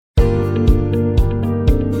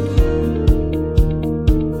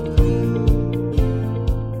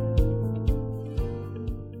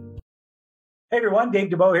everyone, Dave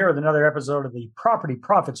Dubeau here with another episode of the Property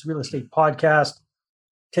Profits Real Estate Podcast.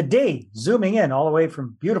 Today, zooming in all the way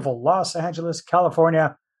from beautiful Los Angeles,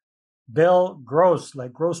 California, Bill Gross,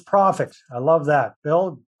 like gross profit. I love that.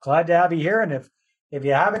 Bill, glad to have you here. And if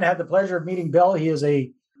you haven't had the pleasure of meeting Bill, he is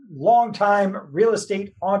a longtime real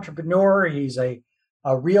estate entrepreneur. He's a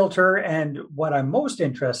realtor. And what I'm most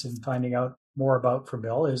interested in finding out more about from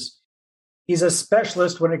Bill is he's a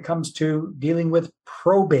specialist when it comes to dealing with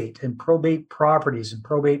probate and probate properties and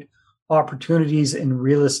probate opportunities in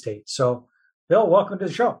real estate. So, Bill, welcome to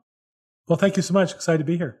the show. Well, thank you so much. Excited to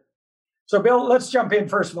be here. So, Bill, let's jump in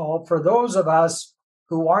first of all. For those of us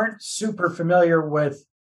who aren't super familiar with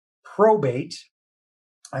probate,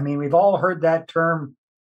 I mean, we've all heard that term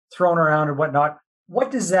thrown around and whatnot. What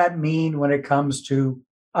does that mean when it comes to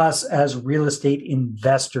us as real estate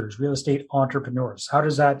investors, real estate entrepreneurs?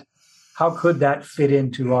 How could that fit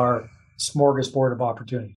into our smorgasbord of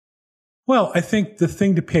opportunity? Well, I think the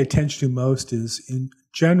thing to pay attention to most is, in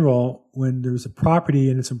general, when there's a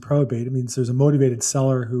property and it's in probate, it means there's a motivated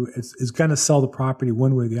seller who is going to sell the property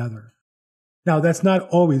one way or the other. Now, that's not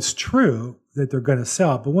always true that they're going to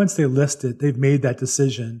sell, but once they list it, they've made that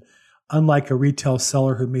decision, unlike a retail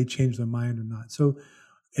seller who may change their mind or not. So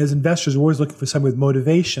as investors, we're always looking for someone with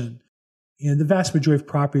motivation. And the vast majority of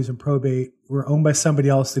properties in probate were owned by somebody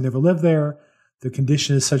else. They never lived there. The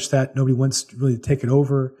condition is such that nobody wants to really take it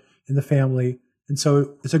over in the family. And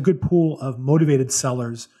so it's a good pool of motivated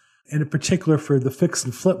sellers, and in particular for the fix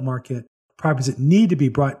and flip market, properties that need to be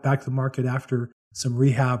brought back to the market after some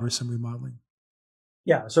rehab or some remodeling.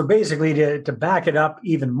 Yeah. So basically to back it up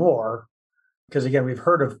even more, because again, we've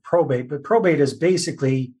heard of probate, but probate is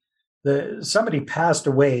basically somebody passed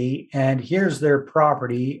away and here's their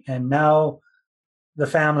property, and now the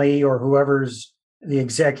family or whoever's the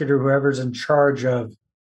executor, whoever's in charge of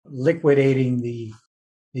liquidating the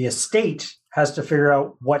estate has to figure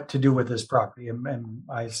out what to do with this property. Am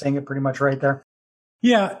I saying it pretty much right there?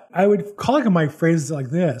 Yeah, I would call it my phrase like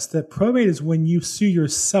this, that probate is when you sue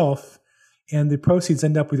yourself and the proceeds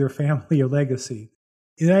end up with your family or legacy.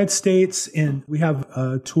 In the United States, and we have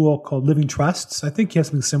a tool called living trusts. I think you have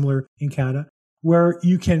something similar in Canada, where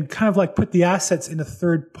you can kind of like put the assets in a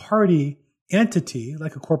third party entity,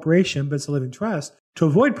 like a corporation, but it's a living trust, to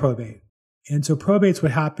avoid probate. And so probate's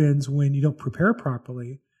what happens when you don't prepare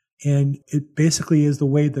properly. And it basically is the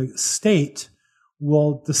way the state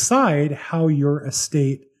will decide how your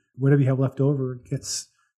estate, whatever you have left over, gets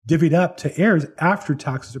divvied up to heirs after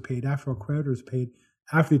taxes are paid, after all creditors are paid,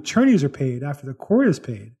 after the attorneys are paid, after the court is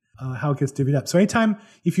paid, how it gets divvied up. So anytime,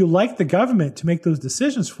 if you like the government to make those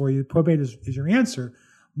decisions for you, probate is your answer.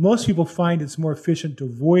 Most people find it's more efficient to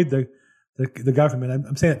avoid the government.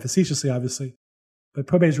 I'm saying that facetiously, obviously. But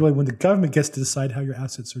probate is really when the government gets to decide how your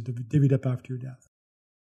assets are divvied up after your death.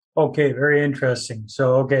 Okay, very interesting.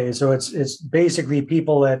 So it's basically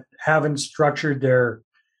people that haven't structured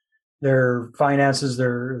their finances,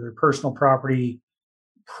 their personal property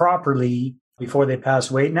properly before they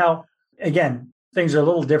pass away. Now, again, things are a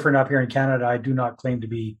little different up here in Canada. I do not claim to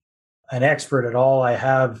be an expert at all. I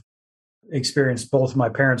have experienced both my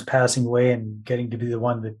parents passing away and getting to be the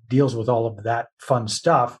one that deals with all of that fun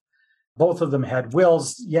stuff. Both of them had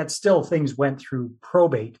wills, yet still things went through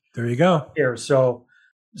probate. There you go. Here. So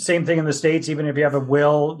same thing in the States. Even if you have a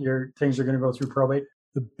will, your things are going to go through probate.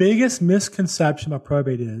 The biggest misconception about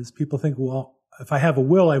probate is people think, well, if I have a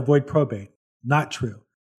will, I avoid probate. Not true.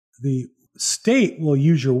 The state will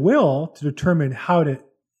use your will to determine how to,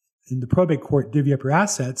 in the probate court, divvy up your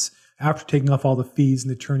assets after taking off all the fees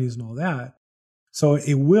and attorneys and all that. So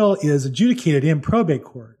a will is adjudicated in probate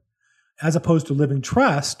court, as opposed to living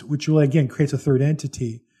trust, which really, again, creates a third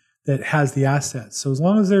entity that has the assets. So as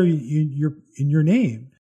long as they're in your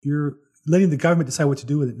name, you're letting the government decide what to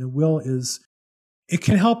do with it. And a will it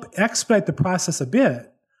can help expedite the process a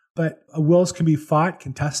bit, but wills can be fought,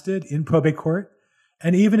 contested in probate court.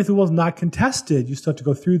 And even if the will is not contested, you still have to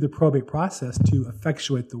go through the probate process to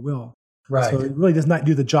effectuate the will. Right. So it really does not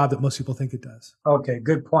do the job that most people think it does. Okay,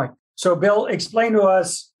 good point. So, Bill, explain to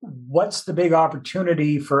us what's the big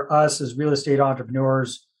opportunity for us as real estate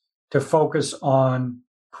entrepreneurs to focus on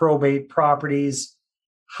probate properties?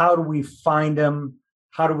 How do we find them?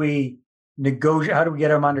 How do we negotiate? How do we get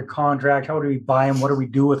them under contract? How do we buy them? What do we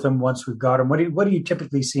do with them once we've got them? What are you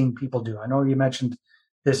typically seeing people do? I know you mentioned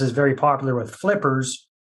this is very popular with flippers,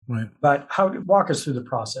 right? But walk us through the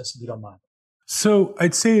process if you don't mind. So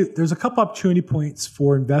I'd say there's a couple opportunity points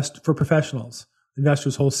for professionals,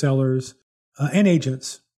 investors, wholesalers, and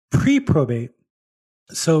agents pre-probate.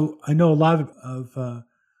 So I know a lot of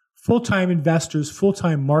full-time investors,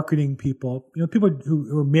 full-time marketing people, people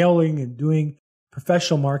who are mailing and doing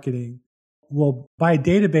professional marketing, will buy a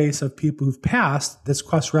database of people who've passed that's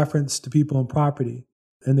cross-referenced to people and property.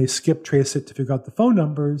 And they skip trace it to figure out the phone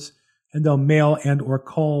numbers, and they'll mail and or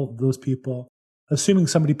call those people, assuming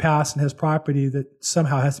somebody passed and has property that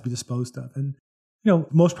somehow has to be disposed of. And,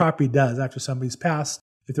 most property does after somebody's passed.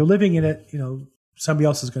 If they're living in it, somebody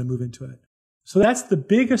else is going to move into it. So that's the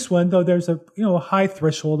biggest one, though there's a high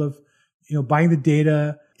threshold of, buying the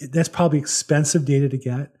data. That's probably expensive data to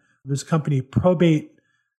get. There's a company,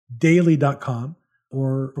 probatedaily.com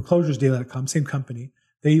or foreclosuresdaily.com, same company.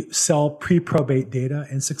 They sell pre-probate data,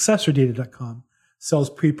 and successordata.com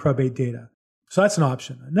sells pre-probate data. So that's an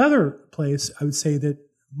option. Another place I would say that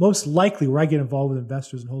most likely where I get involved with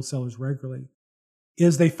investors and wholesalers regularly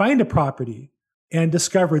is they find a property and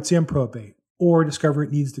discover it's in probate or discover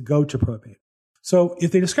it needs to go to probate. So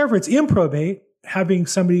if they discover it's in probate, having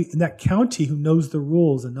somebody in that county who knows the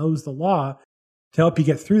rules and knows the law to help you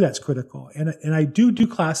get through that's critical. And I do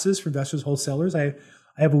classes for investors, wholesalers. I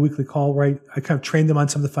have a weekly call where I kind of train them on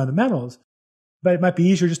some of the fundamentals. But it might be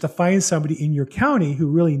easier just to find somebody in your county who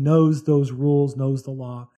really knows those rules, knows the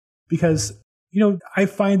law. Because, I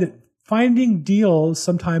find that finding deals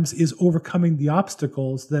sometimes is overcoming the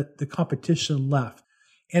obstacles that the competition left.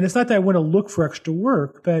 And it's not that I want to look for extra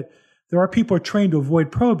work, but there are people who are trained to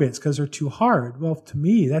avoid probates because they're too hard. Well, to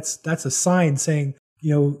me, that's a sign saying,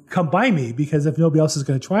 come by me, because if nobody else is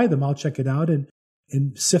going to try them, I'll check it out and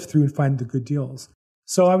sift through and find the good deals.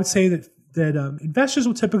 So I would say that investors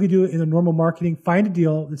will typically do it in their normal marketing, find a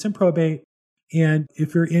deal that's in probate. And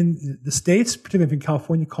if you're in the States, particularly if you're in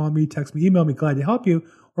California, call me, text me, email me, glad to help you,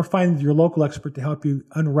 or find your local expert to help you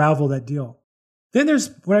unravel that deal. Then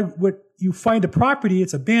there's what you find a property,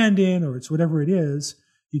 it's abandoned or it's whatever it is.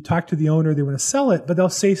 You talk to the owner, they want to sell it, but they'll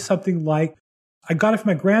say something like, I got it from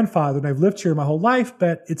my grandfather and I've lived here my whole life,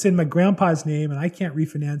 but it's in my grandpa's name and I can't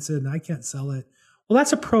refinance it and I can't sell it. Well,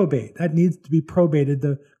 that's a probate. That needs to be probated,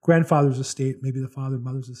 the grandfather's estate, maybe the father and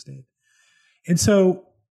mother's estate. And so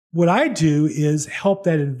what I do is help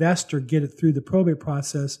that investor get it through the probate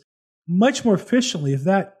process much more efficiently if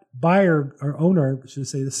that buyer or owner, I should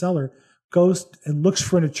say the seller, goes and looks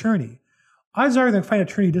for an attorney. Odds are they're going to find an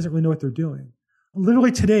attorney who doesn't really know what they're doing.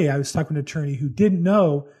 Literally today, I was talking to an attorney who didn't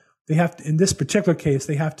know they have to, in this particular case,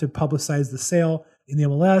 they have to publicize the sale in the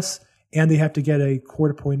MLS and they have to get a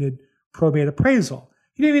court-appointed probate appraisal.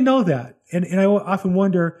 He didn't even know that. And I often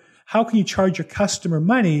wonder, how can you charge your customer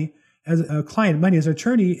money as a client, money as an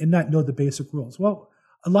attorney, and not know the basic rules? Well,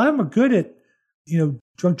 a lot of them are good at,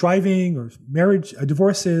 drunk driving or marriage,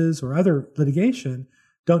 divorces or other litigation,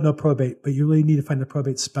 don't know probate, but you really need to find a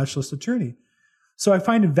probate specialist attorney. So I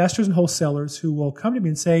find investors and wholesalers who will come to me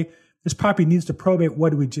and say, this property needs to probate,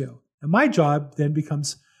 what do we do? And my job then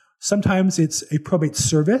becomes, sometimes it's a probate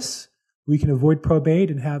service. We can avoid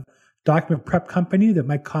probate and have document prep company that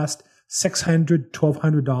might cost $600,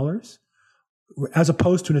 $1,200, as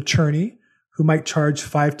opposed to an attorney who might charge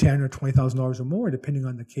 $5,000, $10,000, or $20,000 or more, depending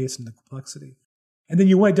on the case and the complexity. And then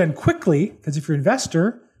you want it done quickly, because if you're an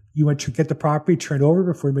investor, you want to get the property turned over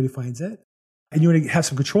before anybody finds it, and you want to have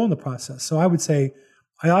some control in the process. So I would say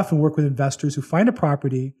I often work with investors who find a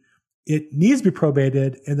property, it needs to be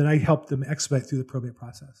probated, and then I help them expedite through the probate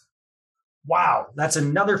process. Wow, that's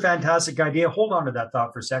another fantastic idea. Hold on to that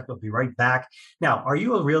thought for a sec. We'll be right back. Now, are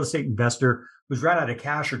you a real estate investor who's run out of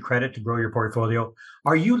cash or credit to grow your portfolio?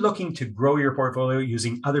 Are you looking to grow your portfolio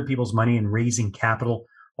using other people's money and raising capital?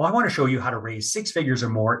 Well, I want to show you how to raise 6 figures or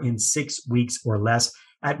more in 6 weeks or less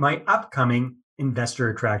at my upcoming Investor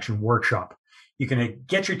Attraction Workshop. You can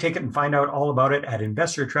get your ticket and find out all about it at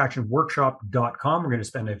investorattractionworkshop.com. We're going to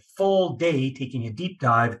spend a full day taking a deep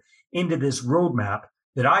dive into this roadmap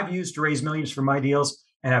that I've used to raise millions for my deals,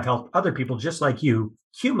 and I've helped other people just like you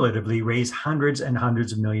cumulatively raise hundreds and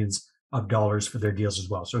hundreds of millions of dollars for their deals as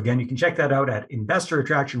well. So again, you can check that out at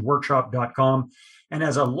investorattractionworkshop.com. And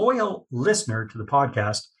as a loyal listener to the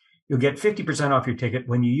podcast, you'll get 50% off your ticket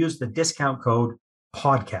when you use the discount code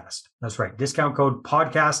PODCAST. That's right, discount code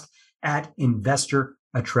PODCAST at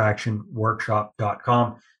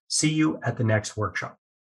investorattractionworkshop.com. See you at the next workshop.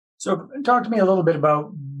 So talk to me a little bit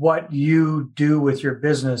about what you do with your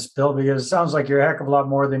business, Bill, because it sounds like you're a heck of a lot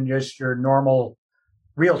more than just your normal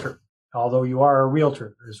realtor, although you are a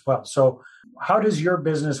realtor as well. So how does your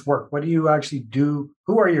business work? What do you actually do?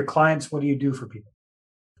 Who are your clients? What do you do for people?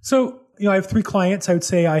 So, I have 3 clients. I would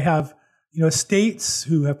say I have, estates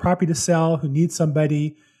who have property to sell, who need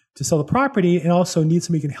somebody to sell the property, and also need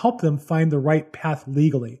somebody who can help them find the right path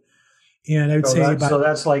legally. And I would say so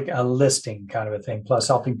that's like a listing kind of a thing, plus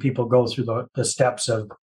helping people go through the steps of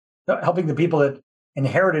helping the people that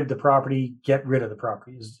inherited the property get rid of the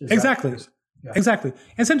property. Is exactly. Yeah. Exactly.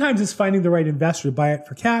 And sometimes it's finding the right investor to buy it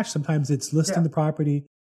for cash. Sometimes it's listing the property.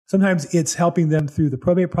 Sometimes it's helping them through the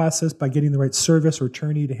probate process by getting the right service or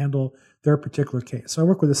attorney to handle their particular case. So I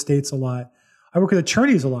work with estates a lot. I work with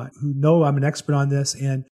attorneys a lot who know I'm an expert on this.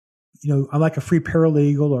 And, I'm like a free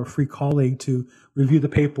paralegal or a free colleague to review the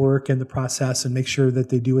paperwork and the process and make sure that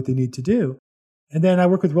they do what they need to do. And then I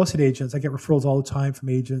work with real estate agents. I get referrals all the time from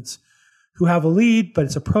agents who have a lead, but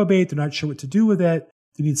it's a probate. They're not sure what to do with it.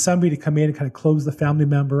 They need somebody to come in and kind of close the family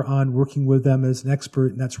member on working with them as an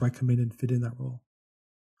expert. And that's where I come in and fit in that role.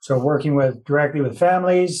 So working directly with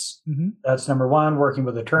families, that's number one. Working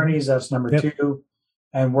with attorneys, that's number two.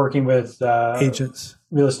 And working with agents,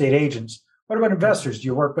 real estate agents. What about investors? Do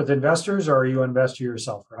you work with investors, or are you an investor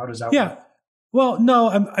yourself? Or how does that work? Well, no,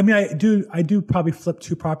 I do probably flip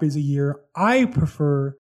 2 properties a year. I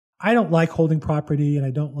don't like holding property and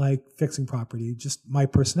I don't like fixing property, just my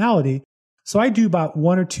personality. So I do about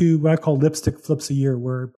 1 or 2, what I call lipstick flips a year,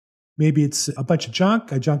 where maybe it's a bunch of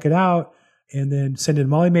junk. I junk it out and then send in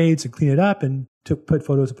Molly Maids and clean it up and put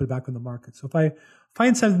photos and put it back on the market. So if I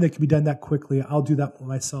find something that can be done that quickly, I'll do that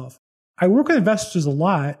myself. I work with investors a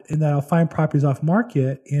lot in that I'll find properties off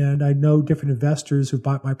market, and I know different investors who've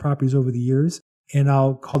bought my properties over the years, and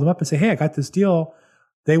I'll call them up and say, hey, I got this deal.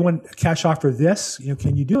 They want a cash offer this,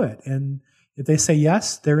 can you do it? And if they say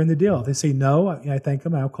yes, they're in the deal. If they say no, I thank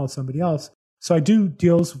them and I'll call somebody else. So I do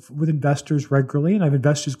deals with investors regularly, and I have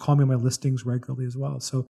investors call me on my listings regularly as well.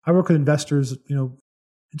 So I work with investors,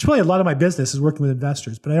 it's really a lot of my business is working with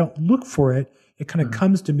investors, but I don't look for it. It kind of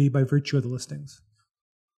comes to me by virtue of the listings.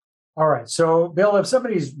 All right. So, Bill, if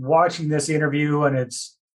somebody's watching this interview and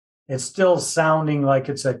it's still sounding like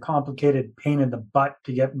it's a complicated pain in the butt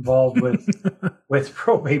to get involved with with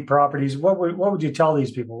probate properties, what would you tell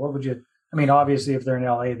these people? Obviously, if they're in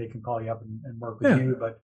LA, they can call you up and work with you.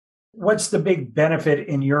 But what's the big benefit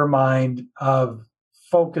in your mind of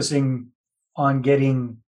focusing on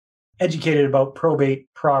getting educated about probate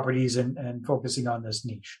properties and focusing on this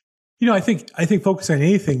niche? I think focusing on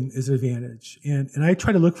anything is an advantage. And I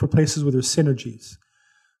try to look for places where there's synergies.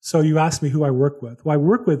 So you asked me who I work with. Well, I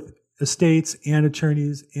work with estates and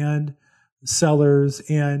attorneys and sellers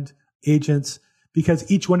and agents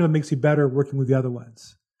because each one of them makes me better working with the other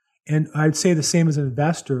ones. And I'd say the same as an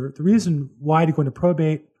investor. The reason why to go into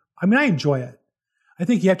probate, I enjoy it. I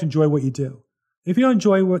think you have to enjoy what you do. If you don't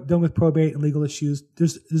enjoy dealing with probate and legal issues,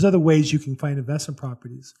 there's other ways you can find investment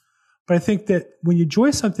properties. But I think that when you enjoy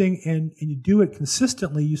something and you do it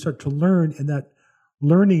consistently, you start to learn, and that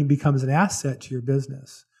learning becomes an asset to your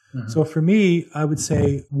business. So for me, I would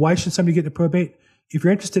say, why should somebody get into probate? If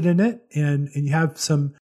you're interested in it and you have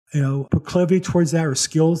some, proclivity towards that or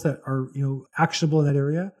skills that are, actionable in that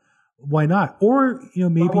area, why not? Or,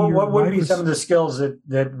 maybe what would be some of the skills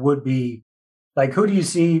that would be, like, who do you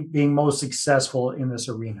see being most successful in this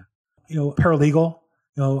arena? Paralegal.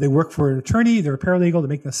 They work for an attorney, they're a paralegal, they're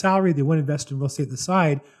making a salary, they want to invest in real estate on the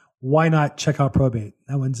side. Why not check out probate?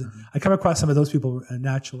 I come across some of those people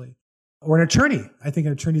naturally. Or an attorney. I think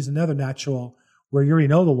an attorney is another natural where you already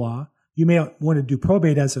know the law. You may not want to do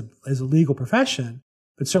probate as a legal profession,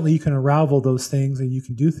 but certainly you can unravel those things and you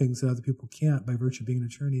can do things that other people can't by virtue of being an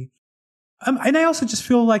attorney. And I also just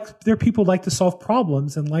feel like there are people who like to solve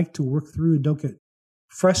problems and like to work through and don't get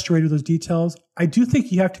frustrated with those details. I do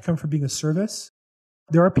think you have to come from being a service.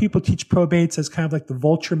 There are people who teach probates as kind of like the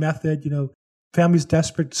vulture method, families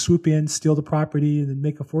desperate to swoop in, steal the property, and then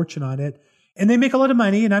make a fortune on it. And they make a lot of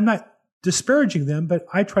money, and I'm not disparaging them, but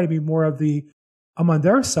I try to be more of I'm on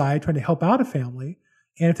their side trying to help out a family.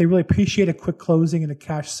 And if they really appreciate a quick closing and a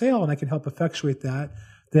cash sale and I can help effectuate that,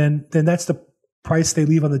 then that's the price they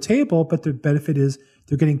leave on the table. But the benefit is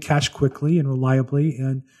they're getting cash quickly and reliably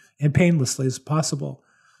and painlessly as possible.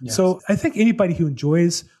 Yes. So I think anybody who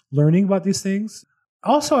enjoys learning about these things.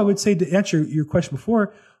 Also, I would say, to answer your question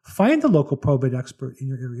before, find the local probate expert in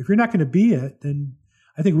your area. If you're not going to be it, then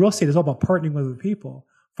I think real estate is all about partnering with other people.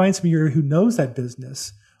 Find somebody in your area who knows that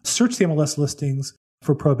business. Search the MLS listings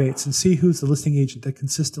for probates and see who's the listing agent that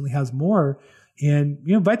consistently has more. And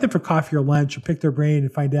invite them for coffee or lunch or pick their brain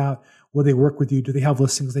and find out, will they work with you? Do they have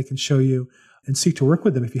listings they can show you? And seek to work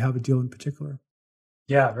with them if you have a deal in particular.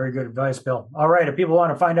 Yeah, very good advice, Bill. All right, if people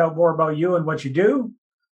want to find out more about you and what you do,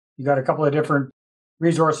 you got a couple of different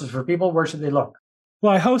resources for people. Where should they look?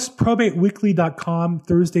 Well, I host probateweekly.com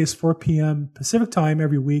Thursdays, 4 p.m. Pacific time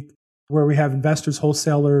every week, where we have investors,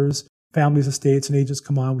 wholesalers, families, estates, and agents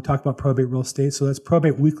come on. We talk about probate real estate. So that's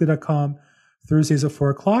probateweekly.com Thursdays at 4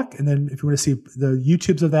 o'clock. And then if you want to see the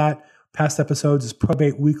YouTubes of that, past episodes, is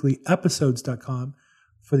probateweeklyepisodes.com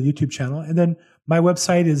for the YouTube channel. And then my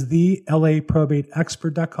website is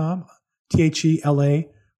thelaprobateexpert.com, THELA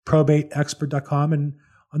probateexpert.com. And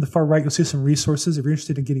on the far right, you'll see some resources. If you're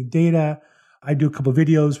interested in getting data, I do a couple of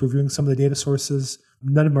videos reviewing some of the data sources.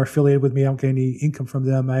 None of them are affiliated with me. I don't get any income from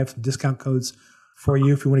them. I have some discount codes for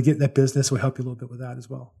you. If you want to get in that business, we'll help you a little bit with that as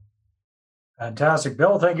well. Fantastic.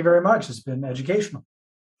 Bill, thank you very much. It's been educational.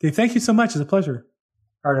 Dave, thank you so much. It's a pleasure.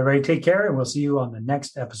 All right, everybody, take care, and we'll see you on the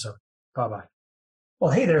next episode. Bye-bye.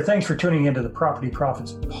 Well, hey there. Thanks for tuning into the Property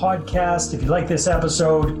Profits podcast. If you like this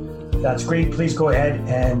episode, that's great. Please go ahead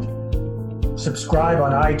and subscribe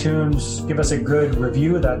on iTunes. Give us a good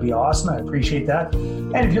review. That'd be awesome. I appreciate that.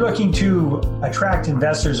 And if you're looking to attract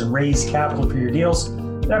investors and raise capital for your deals,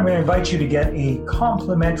 then I'm going to invite you to get a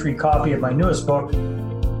complimentary copy of my newest book,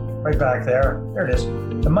 right back there. There it is.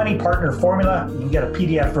 The Money Partner Formula. You can get a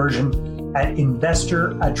PDF version at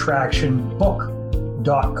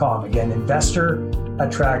investorattractionbook.com. Again,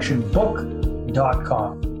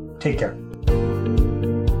 investorattractionbook.com. Take care.